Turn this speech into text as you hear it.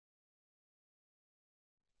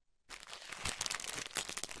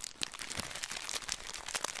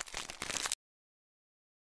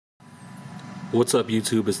What's up,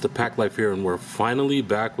 YouTube? It's the Pack Life here, and we're finally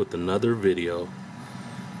back with another video.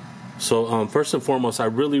 So first and foremost, I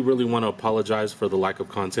really want to apologize for the lack of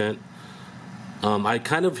content. I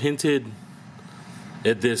kind of hinted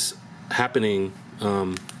at this happening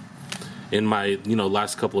in my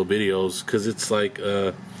last couple of videos, because it's like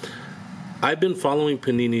I've been following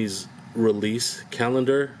Panini's release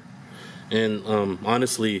calendar, and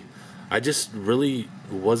honestly, I just really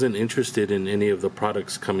wasn't interested in any of the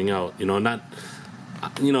products coming out.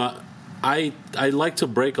 I like to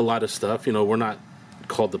break a lot of stuff. We're not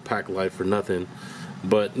called the Pack Life for nothing,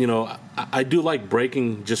 but I do like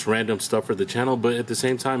breaking just random stuff for the channel. But at the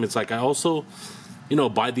same time, it's like I also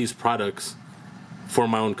buy these products for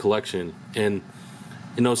my own collection, and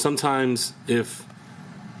sometimes if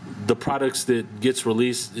the products that gets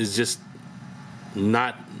released is just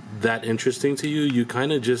not that interesting to you, you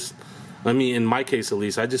kind of just, in my case at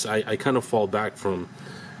least, I kind of fall back from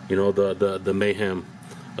the mayhem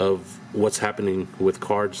of what's happening with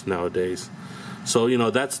cards nowadays. So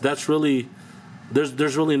that's really,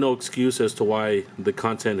 there's really no excuse as to why the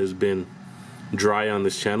content has been dry on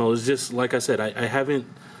this channel. It's just like I said,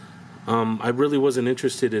 I really wasn't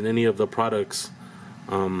interested in any of the products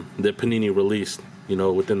that Panini released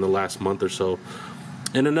within the last month or so.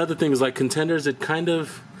 And another thing is, like, Contenders, it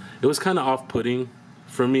was kind of off-putting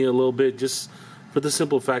for me a little bit, just for the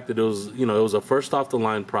simple fact that it was a first off the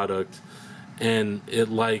line product, and it,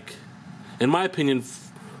 like, in my opinion,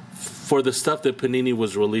 for the stuff that Panini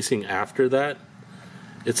was releasing after that,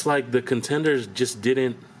 it's like the Contenders just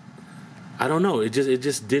didn't, I don't know, it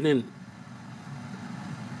just didn't,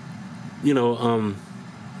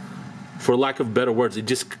 for lack of better words, it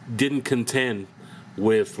just didn't contend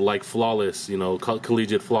with, like, Flawless,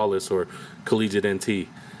 Collegiate Flawless or Collegiate NT.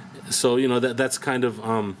 So that's kind of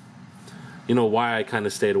why I kind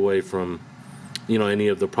of stayed away from any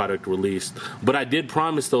of the product released. But I did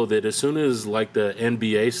promise, though, that as soon as, like, the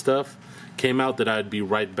NBA stuff came out, that I'd be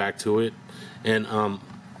right back to it. And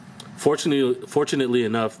fortunately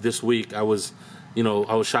enough, this week I was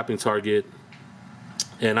shopping Target,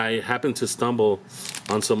 and I happened to stumble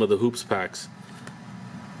on some of the Hoops packs.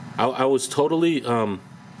 I was totally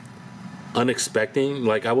unexpecting.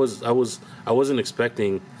 Like, I wasn't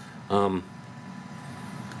expecting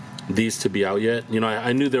these to be out yet.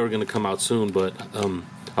 I knew they were going to come out soon, but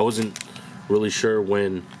I wasn't really sure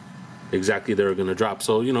when exactly they were going to drop.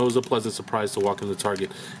 So it was a pleasant surprise to walk into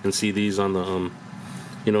Target and see these on the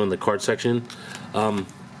in the card section.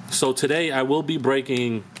 So today I will be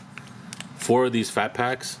breaking 4 of these fat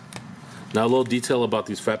packs. Now, a little detail about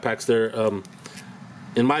these fat packs. They're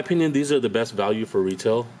in my opinion, these are the best value for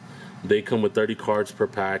retail. They come with 30 cards per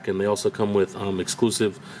pack, and they also come with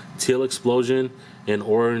exclusive Teal Explosion and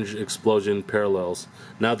Orange Explosion parallels.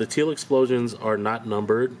 Now, the Teal Explosions are not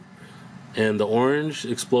numbered, and the Orange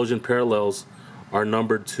Explosion parallels are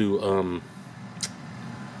numbered to,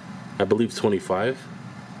 I believe, 25.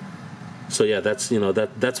 So yeah, that's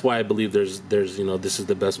that's why I believe there's this is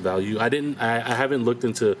the best value. I haven't looked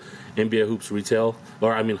into NBA Hoops retail,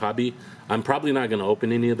 or hobby. I'm probably not going to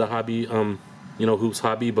open any of the hobby Hoops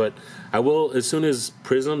hobby, but I will as soon as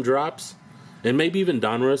Prism drops, and maybe even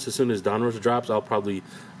Donruss. As soon as Donruss drops, I'll probably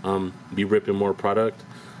be ripping more product.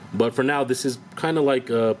 But for now, this is kind of like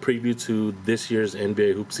a preview to this year's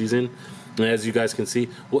NBA Hoop season. And as you guys can see,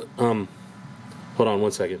 hold on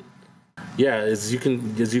one second. Yeah, as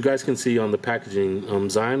you guys can see on the packaging,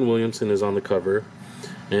 Zion Williamson is on the cover,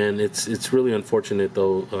 and it's really unfortunate,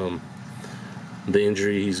 though, the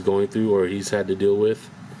injury he's going through, or he's had to deal with.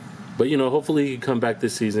 But hopefully he can come back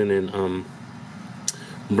this season and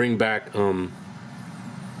bring back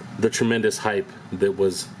the tremendous hype that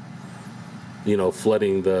was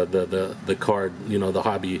flooding the card, the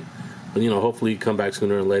hobby. But hopefully he come back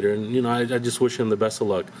sooner or later, and I just wish him the best of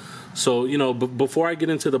luck. So before I get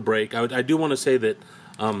into the break, I do want to say that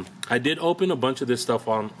I did open a bunch of this stuff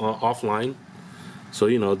on offline. So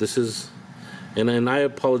this is, and I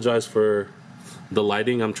apologize for the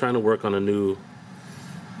lighting. I'm trying to work on a new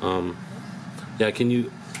I'm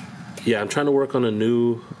trying to work on a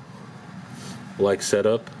new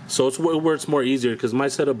setup, so it's where it's more easier, because my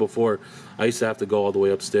setup before, I used to have to go all the way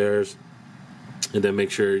upstairs and then make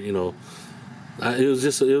sure it was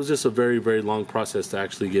just a very, very long process to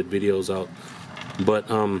actually get videos out. But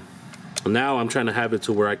now I'm trying to have it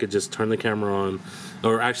to where I could just turn the camera on,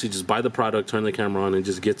 or actually just buy the product, turn the camera on, and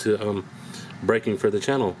just get to breaking for the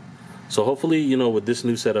channel. So hopefully with this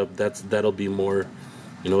new setup, that'll be more,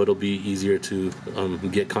 it'll be easier to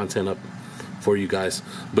get content up for you guys.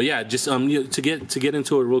 But yeah, just to get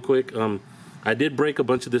into it real quick, I did break a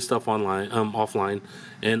bunch of this stuff offline,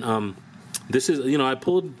 and this is, I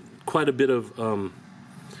pulled quite a bit of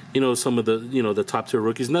you know, some of the, you know, the top tier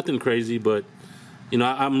rookies. Nothing crazy, but you know,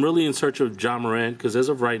 I'm really in search of Ja Morant because as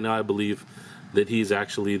of right now, I believe that he's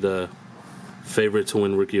actually the favorite to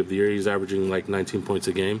win Rookie of the Year. He's averaging like 19 points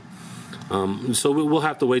a game. So we'll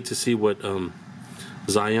have to wait to see what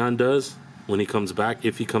Zion does when he comes back,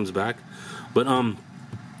 if he comes back. But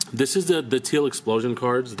this is the teal explosion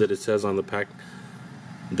cards that it says on the pack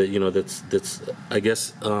that, you know, that's I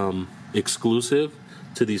guess exclusive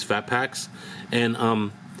to these fat packs.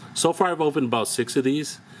 And so far I've opened about 6 of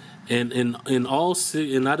these, and in all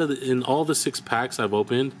the 6 packs I've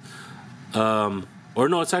opened, or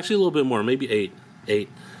no, it's actually a little bit more, maybe 8.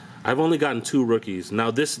 I've only gotten 2 rookies.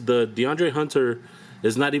 Now the DeAndre Hunter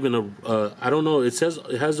is not even I don't know, it says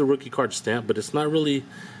it has a rookie card stamp, but it's not really,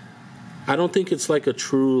 I don't think it's like a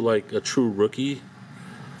true rookie.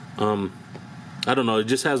 I don't know, it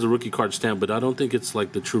just has a rookie card stamp, but I don't think it's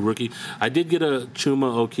like the true rookie. I did get a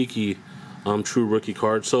Chuma Okeke true rookie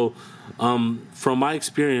card. So from my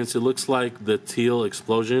experience, it looks like the teal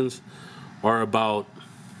explosions are about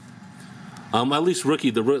at least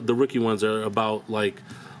the rookie ones are about like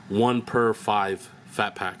 1 per 5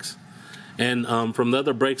 fat packs. And from the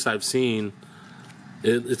other breaks I've seen,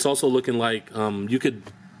 it's also looking like you could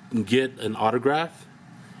get an autograph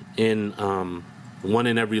in 1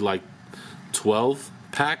 in every like 12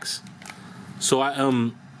 packs. So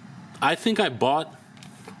I think I bought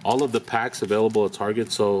all of the packs available at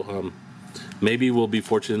Target, so maybe we'll be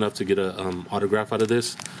fortunate enough to get a autograph out of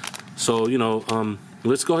this. So, you know,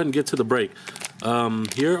 let's go ahead and get to the break.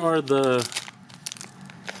 Here are the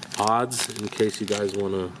odds in case you guys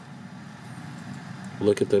want to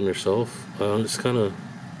look at them yourself. It's kind of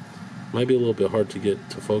might be a little bit hard to get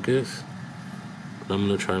to focus, but I'm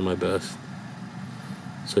gonna try my best.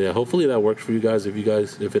 So yeah, hopefully that works for you guys.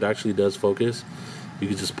 If it actually does focus, you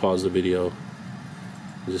can just pause the video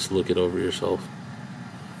and just look it over yourself.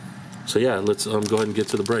 So yeah, let's go ahead and get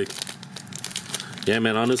to the break. Yeah,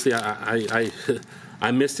 man, honestly,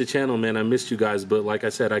 I missed the channel, man. I missed you guys, but like I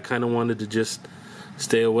said, I kind of wanted to just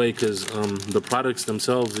stay away because the products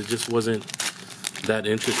themselves, it just wasn't that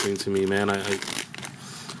interesting to me, man. I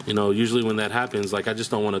you know, usually when that happens, like, I just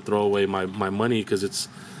don't want to throw away my money because it's,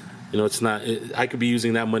 you know, it's not, I could be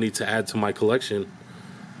using that money to add to my collection.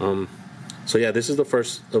 So yeah, this is the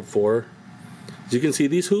first of 4. As you can see,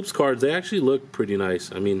 these hoops cards, they actually look pretty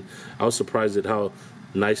nice. I mean, I was surprised at how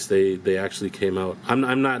nice they actually came out.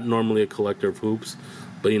 I'm not normally a collector of hoops,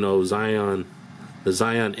 but you know, the Zion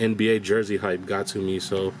NBA jersey hype got to me,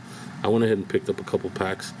 so I went ahead and picked up a couple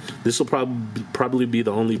packs. This will probably be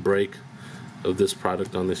the only break of this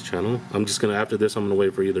product on this channel. I'm just gonna, after this, I'm gonna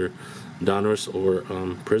wait for either Donruss or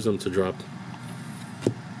Prism to drop.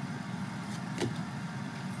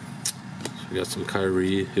 So we got some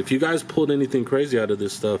Kyrie. If you guys pulled anything crazy out of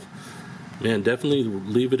this stuff, man, definitely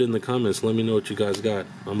leave it in the comments. Let me know what you guys got.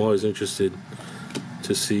 I'm always interested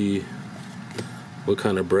to see what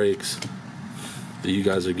kind of breaks that you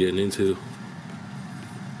guys are getting into.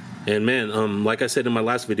 And man, like I said in my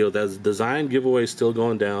last video, that the Zion giveaway is still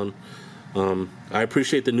going down. I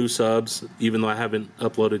appreciate the new subs, even though I haven't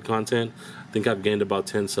uploaded content. I think I've gained about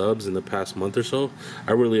 10 subs in the past month or so.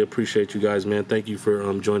 I really appreciate you guys, man. Thank you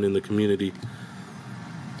for joining the community.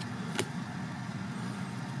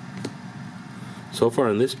 So far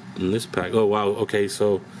in this pack, oh wow, okay,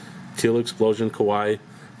 so teal explosion Kawhi.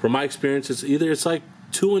 From my experience, it's like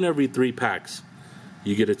 2 in every 3 packs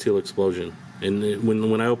you get a teal explosion. And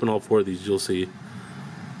when I open all 4 of these, you'll see.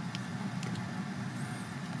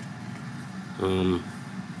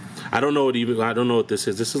 I don't know what this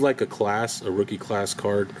is. This is like a rookie class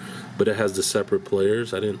card, but it has the separate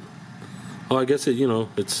players. I guess it, you know,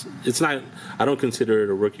 it's not, I don't consider it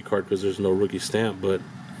a rookie card because there's no rookie stamp, but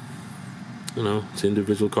you know, it's an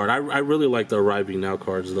individual card. I really like the Arriving Now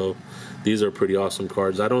cards though. These are pretty awesome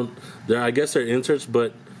cards. I guess they're inserts,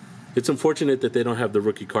 but it's unfortunate that they don't have the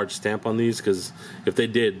rookie card stamp on these, because if they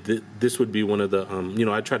did, this would be one of the, you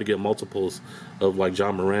know, I try to get multiples of like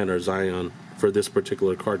Ja Morant or Zion for this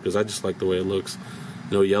particular card because I just like the way it looks.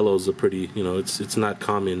 You know, yellow's a pretty, you know, it's not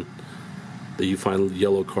common that you find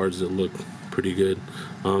yellow cards that look pretty good.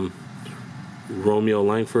 Romeo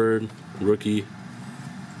Langford, rookie.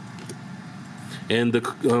 And the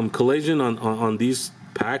collision on these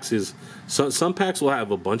packs is, some packs will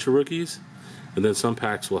have a bunch of rookies, and then some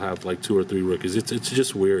packs will have like 2 or 3 rookies. It's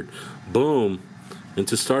just weird. Boom. And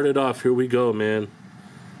to start it off, here we go, man.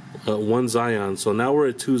 1 Zion. So now we're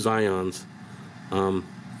at 2 Zions. And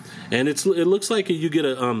it looks like you get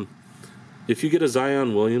a if you get a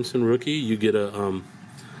Zion Williamson rookie, you get a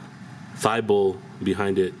Thibault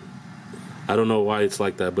behind it. I don't know why it's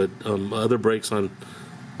like that, but other breaks on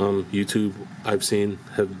YouTube I've seen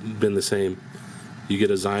have been the same. You get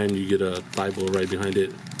a Zion, you get a Thibault right behind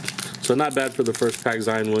it. So not bad for the first pack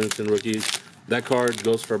Zion Williamson rookie. That card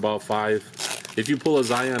goes for about $5. If you pull a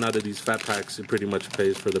Zion out of these fat packs, it pretty much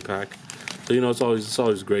pays for the pack. So it's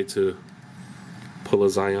always great to pull a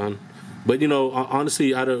Zion. But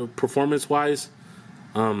honestly, out of performance wise,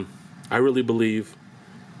 I really believe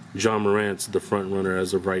Ja Morant's the front runner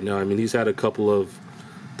as of right now. I mean, he's had a couple of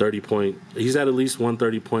he's had at least one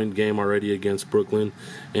 30-point game already against Brooklyn,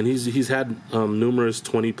 and he's had numerous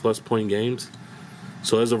 20+ point games.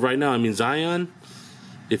 So as of right now, I mean, Zion,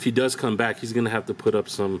 if he does come back, he's going to have to put up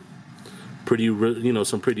some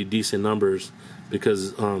pretty decent numbers,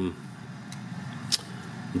 because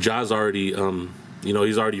Ja's already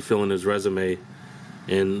he's already filling his resume,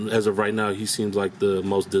 and as of right now, he seems like the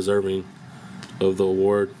most deserving of the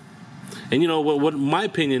award. And what my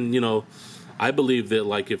opinion, I believe that,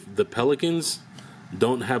 like, if the Pelicans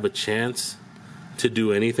don't have a chance to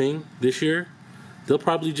do anything this year, they'll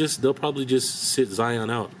probably just sit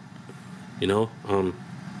Zion out, But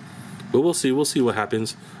we'll see what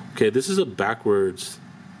happens. Okay, this is a backwards.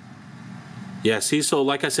 Yeah, see, so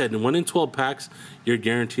like I said, in 1 in 12 packs, you're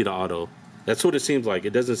guaranteed an auto. That's what it seems like.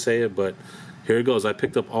 It doesn't say it, but here it goes. I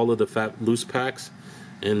picked up all of the loose packs,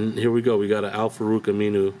 and here we go. We got an Al-Farouq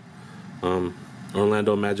Aminu,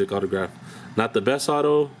 Orlando Magic autograph. Not the best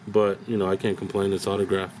auto, but I can't complain. It's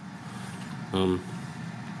autographed. So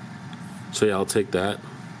yeah, I'll take that.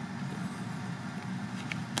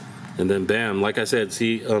 And then bam, like I said,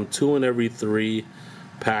 see, 2 in every 3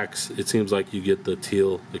 packs, it seems like you get the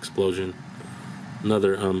teal explosion.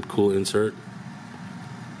 Another cool insert.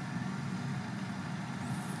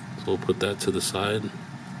 So we'll put that to the side.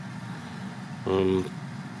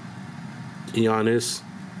 Giannis.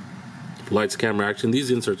 Lights, camera, action. These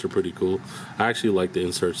inserts are pretty cool. I actually like the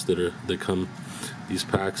inserts that come these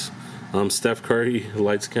packs. Steph Curry,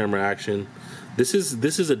 lights, camera, action. This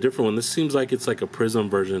is a different one. This seems like it's like a prism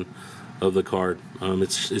version of the card.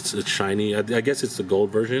 It's shiny. I guess it's the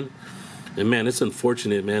gold version. And man, it's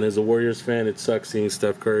unfortunate, man. As a Warriors fan, it sucks seeing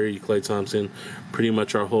Steph Curry, Klay Thompson, pretty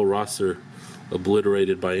much our whole roster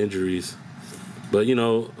obliterated by injuries. But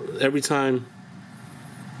every time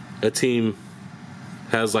a team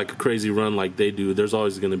has like a crazy run like they do, there's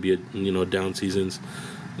always going to be down seasons.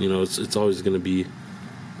 It's always going to be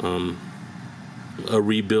a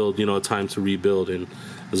rebuild, a time to rebuild. And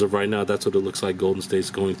as of right now, that's what it looks like Golden State's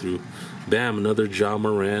going through. Bam, another Ja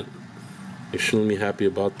Morant. Extremely happy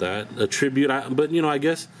about that. A tribute, but I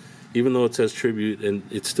guess even though it says tribute, and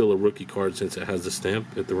it's still a rookie card since it has the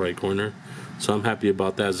stamp at the right corner. So I'm happy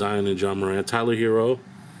about that. Zion and Ja Morant. Tyler Hero,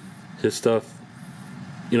 his stuff,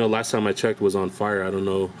 last time I checked was on fire. I don't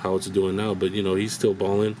know how it's doing now, but he's still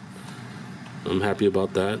balling. I'm happy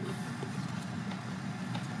about that.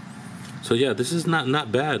 So yeah, this is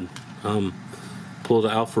not bad. Pulled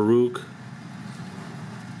the Al-Farouq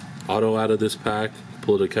auto out of this pack.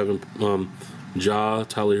 Pulled a Ja,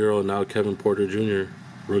 Tyler Hero, and now Kevin Porter Jr.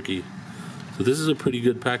 rookie. So this is a pretty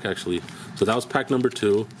good pack, actually. So that was pack number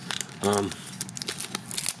 2.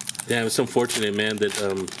 Yeah, it's unfortunate, man, that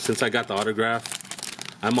since I got the autograph,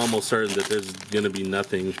 I'm almost certain that there's going to be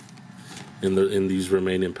nothing in these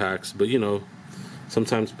remaining packs. But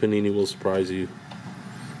sometimes Panini will surprise you.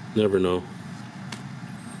 Never know.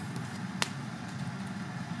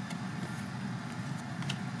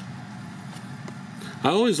 I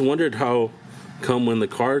always wondered how come when the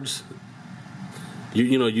cards,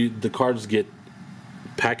 the cards get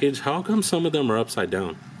packaged, how come some of them are upside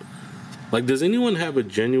down? Like, does anyone have a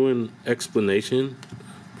genuine explanation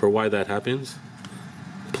for why that happens?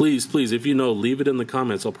 Please, if you know, leave it in the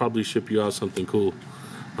comments. I'll probably ship you out something cool.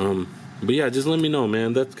 But yeah, just let me know,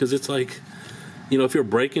 man. That's because it's like, if you're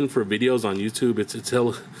breaking for videos on YouTube,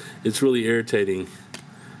 it's really irritating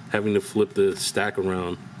having to flip the stack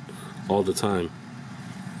around all the time.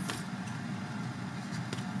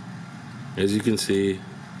 As you can see,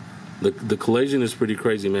 the collision is pretty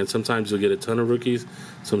crazy, man. Sometimes you'll get a ton of rookies.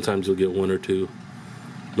 Sometimes you'll get 1 or 2.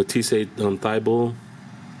 Matisse Thybulle.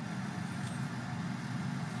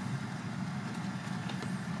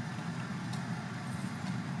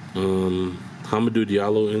 Hamidou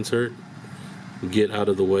Diallo insert. Get out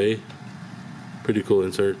of the way. Pretty cool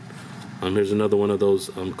insert. Here's another one of those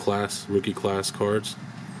rookie class cards.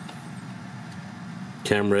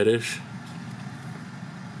 Cam Reddish.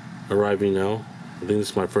 Arriving now. I think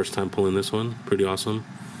this is my first time pulling this one. Pretty awesome.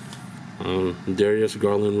 Darius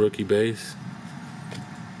Garland rookie base.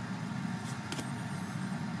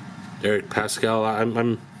 Eric Pascal.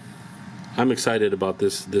 I'm excited about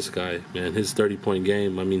this guy, man. His 30-point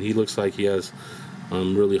game. I mean, he looks like he has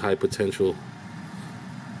really high potential.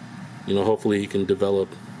 you know, hopefully he can develop.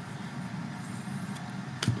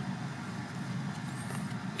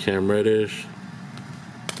 Cam Reddish,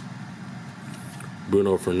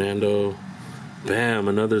 Bruno Fernando, bam,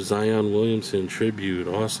 another Zion Williamson tribute.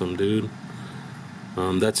 Awesome, dude.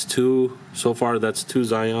 That's two so far. That's two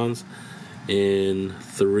Zions in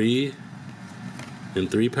three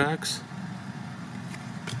packs.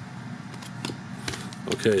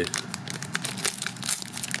 Okay.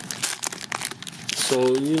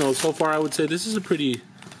 So, you know, so far I would say this is a pretty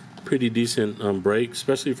decent break,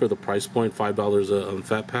 especially for the price point, $5 a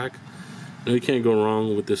fat pack. You know, you can't go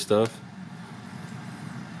wrong with this stuff.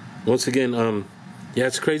 Once again, yeah,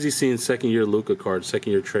 it's crazy seeing second-year Luka cards,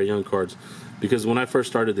 second-year Trae Young cards, because when I first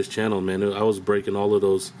started this channel, man, I was breaking all of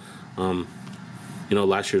those, you know,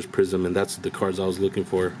 last year's Prism, and that's the cards I was looking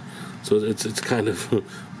for. So it's kind of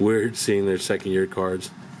weird seeing their second-year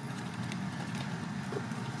cards.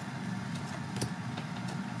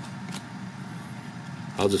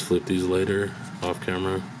 I'll just flip these later off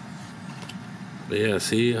camera. But yeah,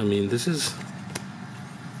 see, I mean, this is,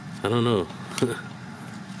 I don't know.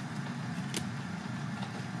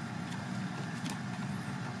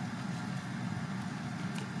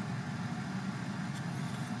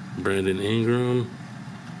 Brandon Ingram,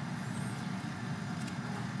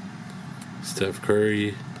 Steph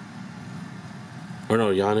Curry, or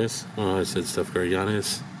no, Giannis. Oh, I said Steph Curry,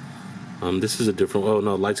 Giannis. This is a different, oh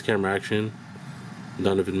no, Lights, Camera, Action.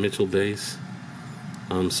 Donovan Mitchell base.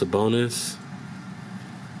 Sabonis.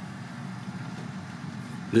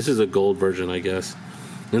 This is a gold version, I guess.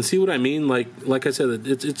 And see what I mean? Like I said,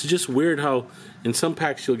 it's just weird how in some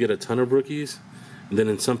packs you'll get a ton of rookies, and then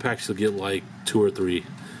in some packs you'll get like 2 or 3.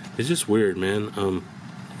 It's just weird, man.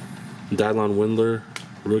 Dylon Windler,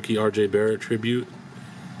 rookie RJ Barrett tribute.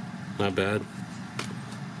 Not bad.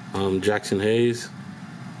 Jackson Hayes,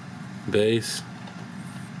 base.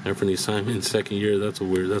 Anthony Simon, second year. That's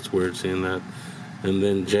weird seeing that. And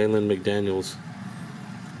then Jalen McDaniels.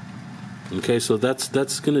 Okay, so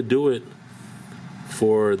that's gonna do it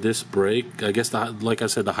for this break. I guess like I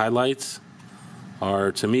said, the highlights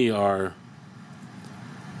are, to me, are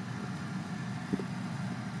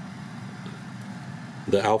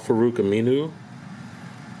the Al-Farouq Aminu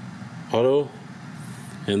auto,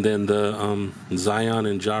 and then the Zion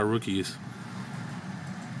and Ja rookies.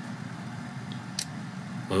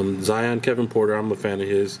 Zion, Kevin Porter, I'm a fan of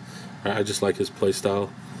his. I just like his play style.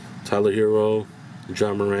 Tyler Hero,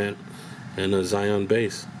 Ja Morant, and a Zion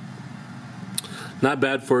base. Not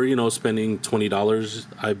bad for, you know, spending $20.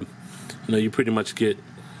 You know, you pretty much get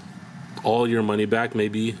all your money back,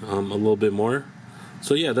 maybe a little bit more.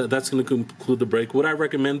 So yeah, that's going to conclude the break. Would I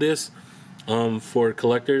recommend this for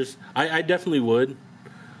collectors? I definitely would.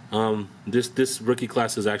 This rookie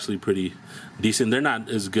class is actually pretty decent. They're not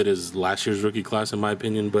as good as last year's rookie class, in my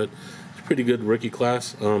opinion, but it's a pretty good rookie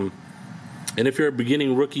class. And if you're a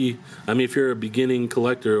beginning rookie, I mean, if you're a beginning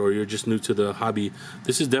collector or you're just new to the hobby,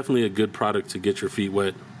 this is definitely a good product to get your feet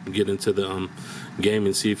wet, get into the game,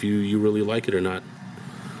 and see if you really like it or not.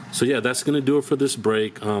 So yeah, that's gonna do it for this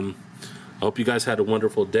break. I hope you guys had a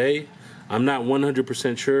wonderful day. I'm not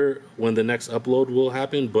 100% sure when the next upload will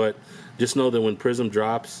happen, but just know that when Prism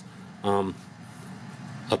drops,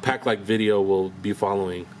 a pack-like video will be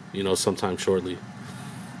following, you know, sometime shortly.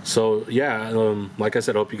 So yeah, like I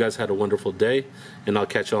said, I hope you guys had a wonderful day, and I'll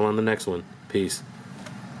catch y'all on the next one. Peace.